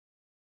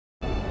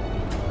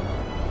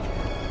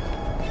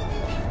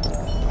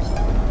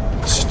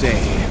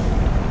stay.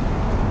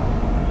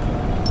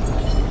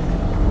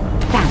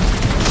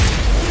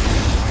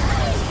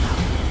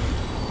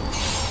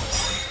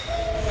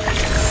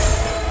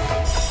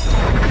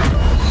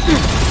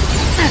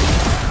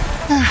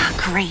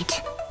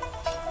 Great.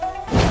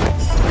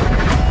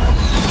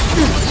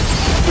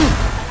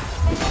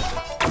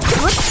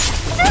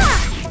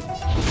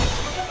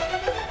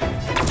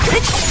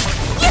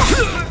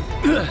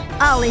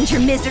 I'll end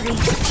your misery.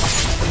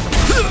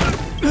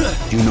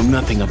 You know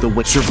nothing of the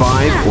way.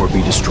 Survive or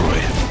be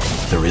destroyed.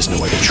 There is no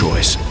other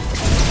choice.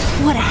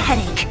 What a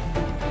headache.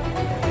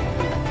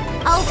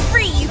 I'll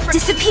free you from—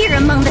 Disappear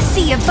among the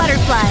sea of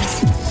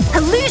butterflies.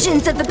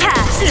 Illusions of the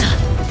past.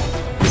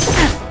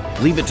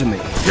 Leave it to me.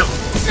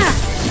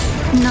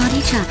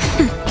 Naughty chap.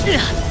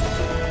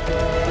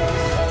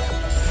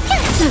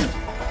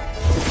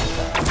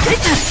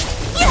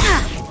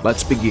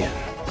 Let's begin.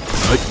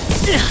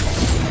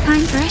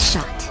 Time for a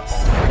shot.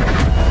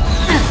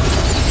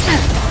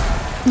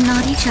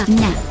 Naughty chap.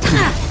 Nap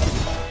time.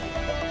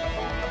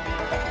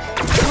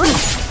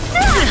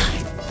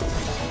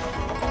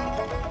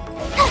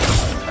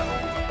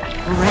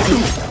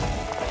 Ready.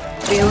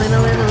 Feeling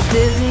a little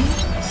dizzy?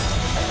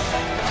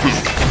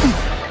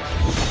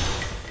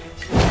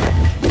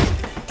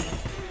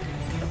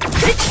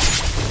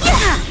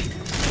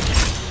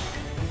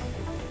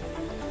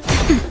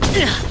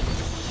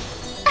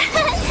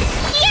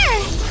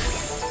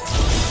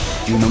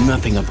 You know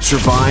nothing of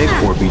survive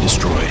or be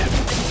destroyed.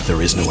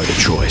 There is no other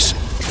choice.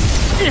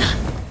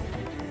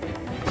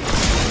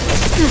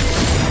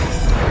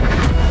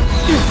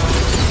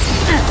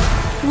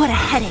 What a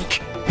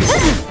headache.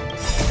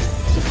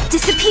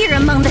 Disappear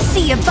among the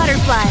sea of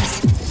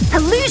butterflies.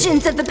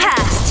 Illusions of the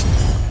past.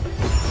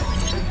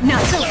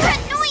 Not so fast.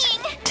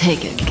 Annoying.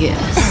 Take a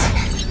guess.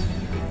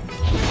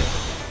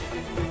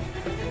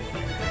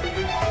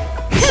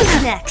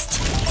 Who's next?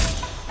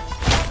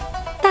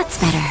 That's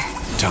better.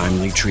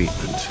 Timely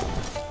treatment.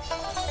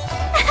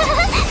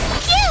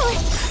 Phew!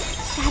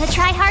 Gotta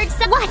try hard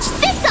some— Watch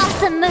this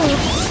awesome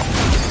move!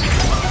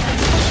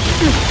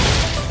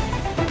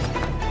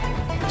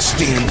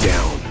 Stand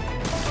down.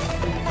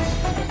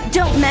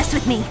 Don't mess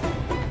with me.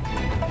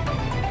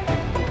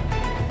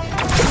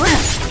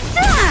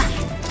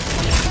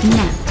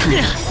 Nap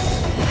time.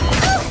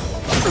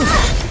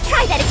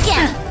 Try that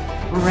again!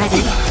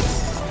 Ready.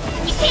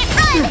 You can't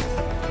run!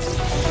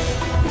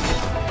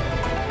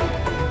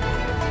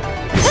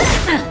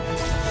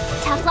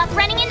 Tough luck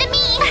running into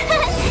me!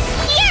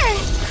 Here!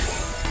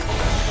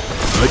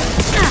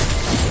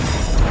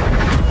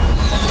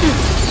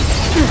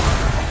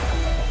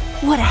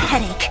 What a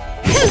headache.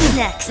 Who's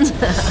next?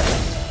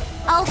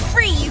 I'll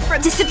free you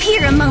from—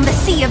 Disappear among the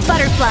sea of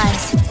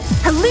butterflies.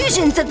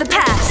 Illusions of the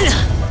past.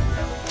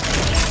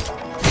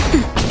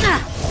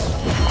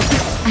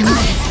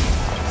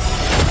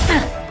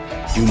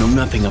 You know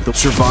nothing of the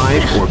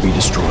survive or be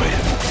destroyed.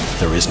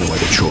 There is no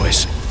other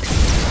choice.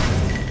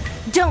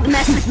 Don't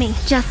mess with me.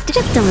 Just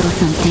a little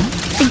something.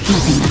 Think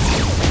nothing of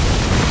it.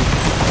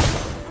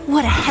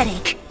 What a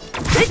headache.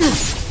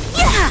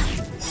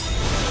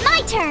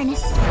 My turn!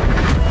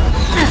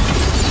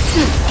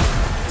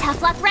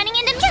 Tough luck running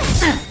into me!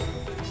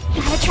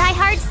 Gotta try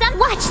hard some—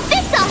 Watch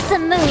this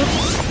awesome move!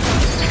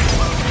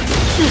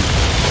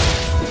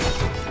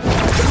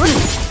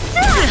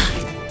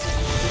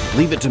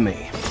 Leave it to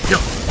me.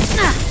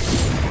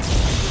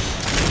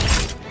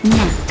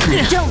 Nap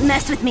time. Don't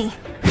mess with me.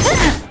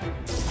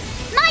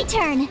 My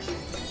turn!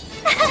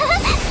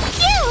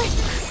 Phew!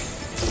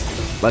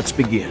 Let's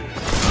begin.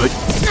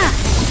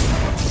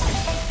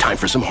 Time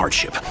for some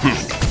hardship.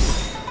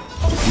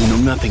 You know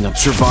nothing of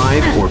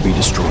survive or be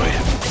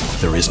destroyed.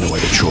 There is no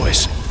other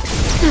choice.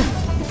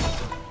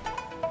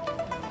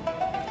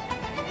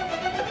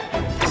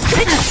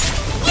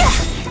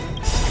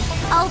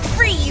 I'll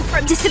free you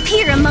from—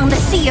 Disappear among the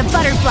sea of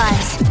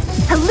butterflies.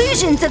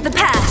 Illusions of the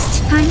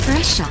past. Time for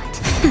a shot.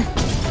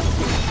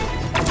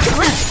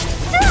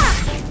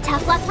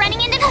 Tough luck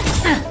running into me!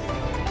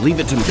 Leave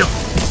it to me.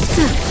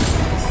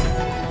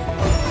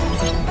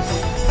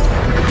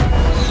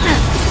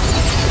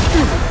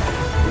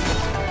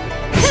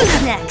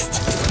 Who's next?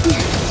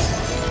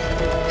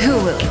 Who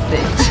will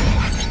fit?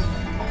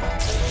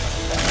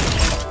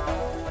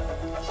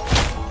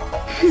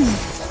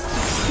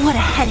 What a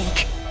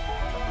headache.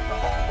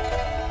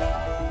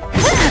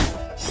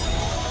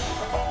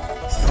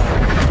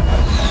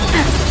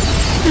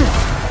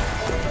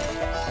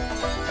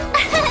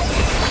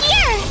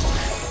 Here!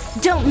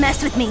 Don't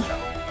mess with me.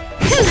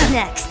 Who's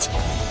next?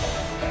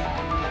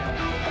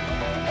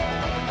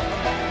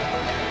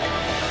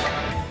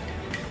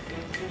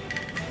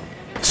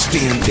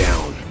 Stand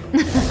down.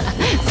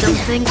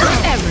 Something for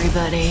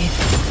everybody.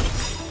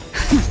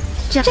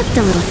 Just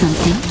a little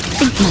something.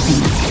 Think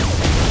nothing of it.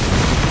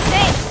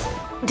 Thanks!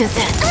 Does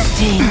that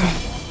sting?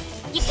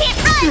 You can't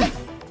run!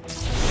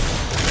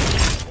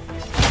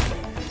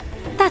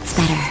 That's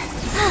better.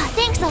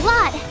 Thanks a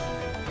lot!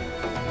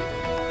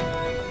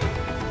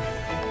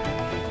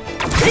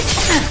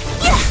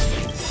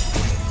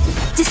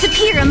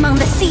 Disappear among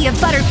the sea of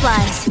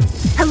butterflies.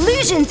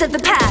 Illusions of the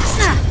past!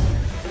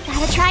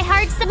 Gotta try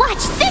hard some.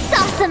 Watch this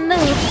awesome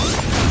move!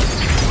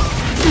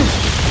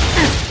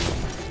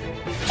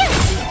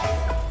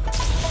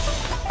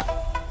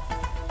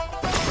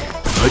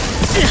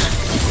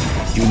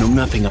 You know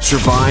nothing of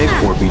survive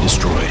or be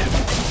destroyed.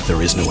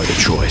 There is no other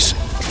choice.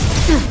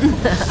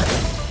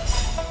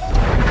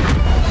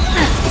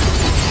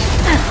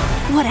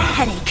 What a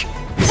headache.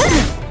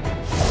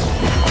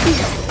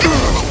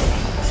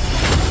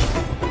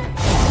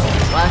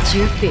 Watch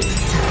your feet.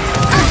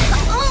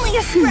 Only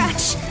a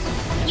scratch.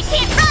 You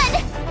can't run!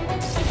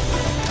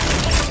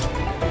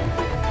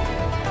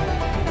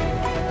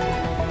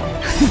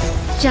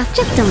 Just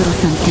a little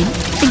something.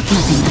 Think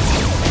nothing of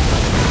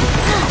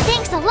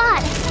Thanks a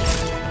lot!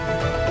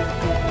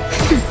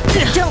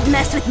 it. Don't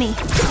mess with me.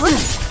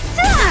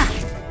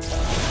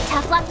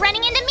 Tough luck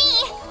running into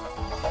me!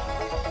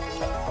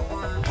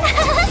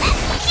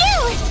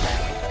 Phew!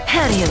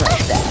 How do you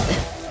like that?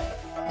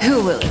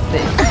 Who will it be?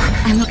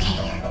 I'm okay.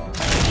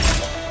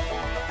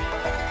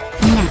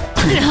 Nap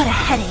time. What a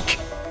headache.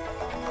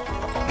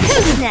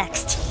 Who's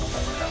next?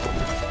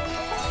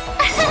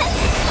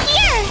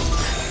 Here!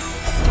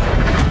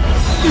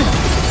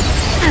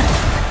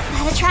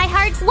 Gotta try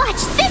hard.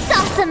 Watch this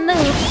awesome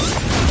move!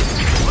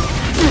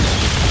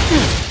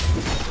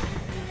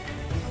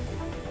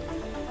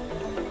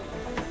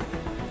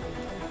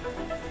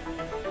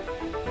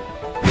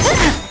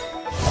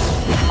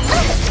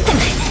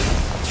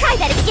 Try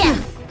that again!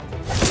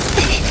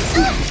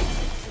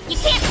 You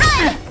can't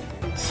run!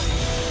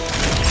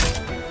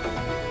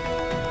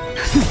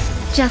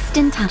 Just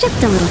in time.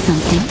 Just a little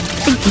something.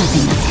 Think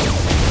nothing of it.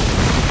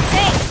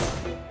 Thanks!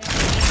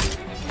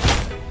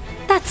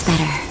 That's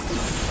better.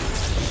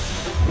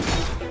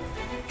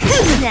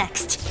 Who's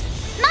next?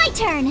 My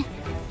turn!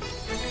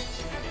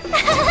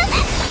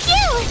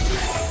 Phew!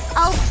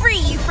 I'll free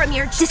you from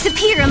your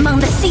disappear among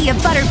the sea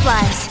of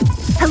butterflies.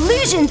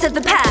 Illusions of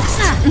the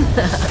past.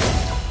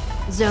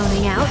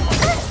 Zoning out?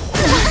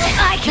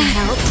 I can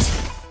help.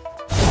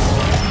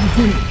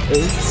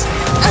 Oops.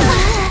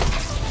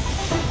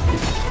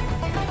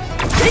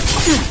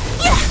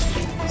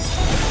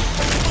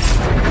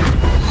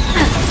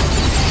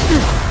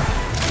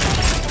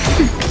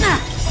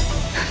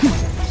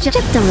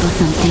 Just a little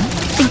something.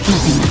 Think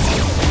nothing of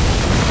it.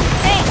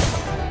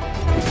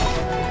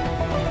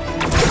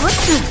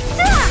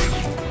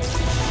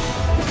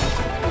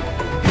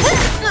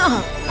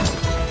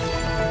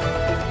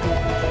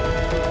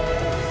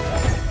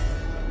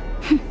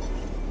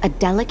 A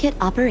delicate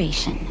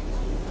operation.